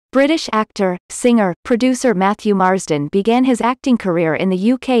British actor, singer, producer Matthew Marsden began his acting career in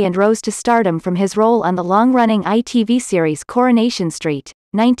the UK and rose to stardom from his role on the long-running ITV series Coronation Street,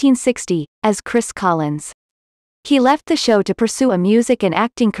 1960, as Chris Collins. He left the show to pursue a music and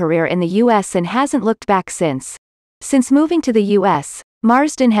acting career in the US and hasn't looked back since. Since moving to the US,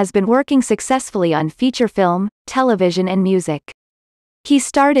 Marsden has been working successfully on feature film, television and music. He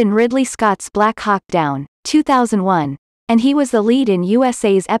starred in Ridley Scott's Black Hawk Down, 2001, and he was the lead in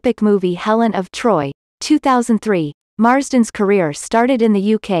USA's epic movie Helen of Troy, 2003. Marsden's career started in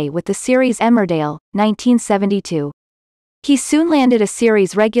the UK with the series Emmerdale, 1972. He soon landed a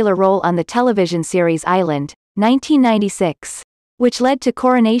series regular role on the television series Island, 1996, which led to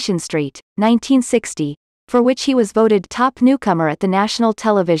Coronation Street, 1960, for which he was voted top newcomer at the National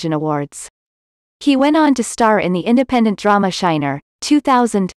Television Awards. He went on to star in the independent drama Shiner,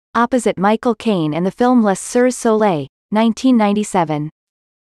 2000, opposite Michael Caine and the film Les Sœurs Soleil, 1997.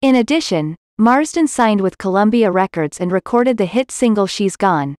 In addition, Marsden signed with Columbia Records and recorded the hit single She's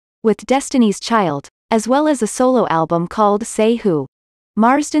Gone, with Destiny's Child, as well as a solo album called Say Who.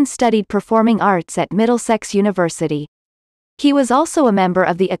 Marsden studied performing arts at Middlesex University. He was also a member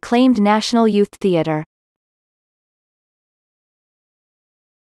of the acclaimed National Youth Theatre.